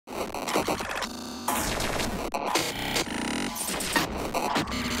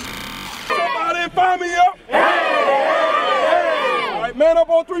find me up. Hey! All right, man up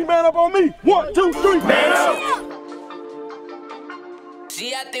on three, man up on me. 1, 2, 3, man up.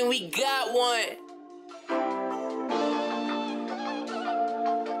 Gee, I think we got one.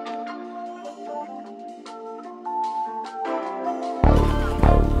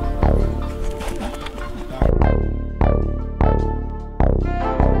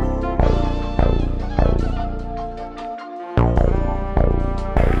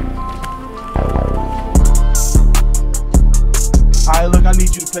 Look, I need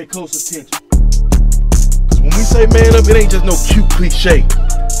you to pay close attention. Cause when we say man up, it ain't just no cute cliche.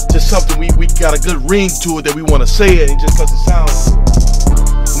 Just something we got a good ring to it that we want to say it, and just cause it sounds good.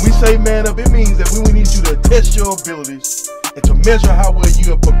 When we say man up, it means that we need you to test your abilities and to measure how well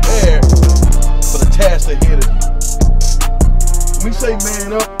you are prepared for the task ahead of you. When we say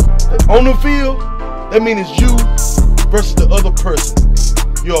man up, on the field, that means it's you versus the other person,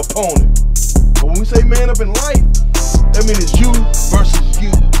 your opponent. But when we say man up in life, that means it's you versus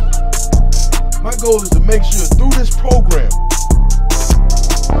you. My goal is to make sure through this program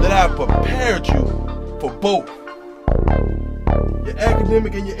that I've prepared you for both. Your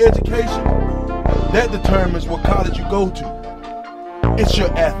academic and your education, that determines what college you go to. It's your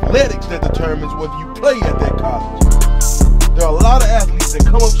athletics that determines whether you play at that college. There are a lot of athletes that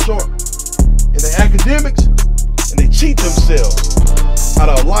come up short in their academics and they cheat themselves out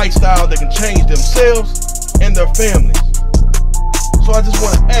of a lifestyle that can change themselves and their families. So I just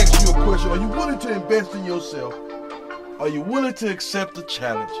want to ask you a question. Are you willing to invest in yourself? Are you willing to accept the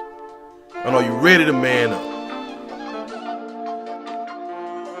challenge? And are you ready to man up?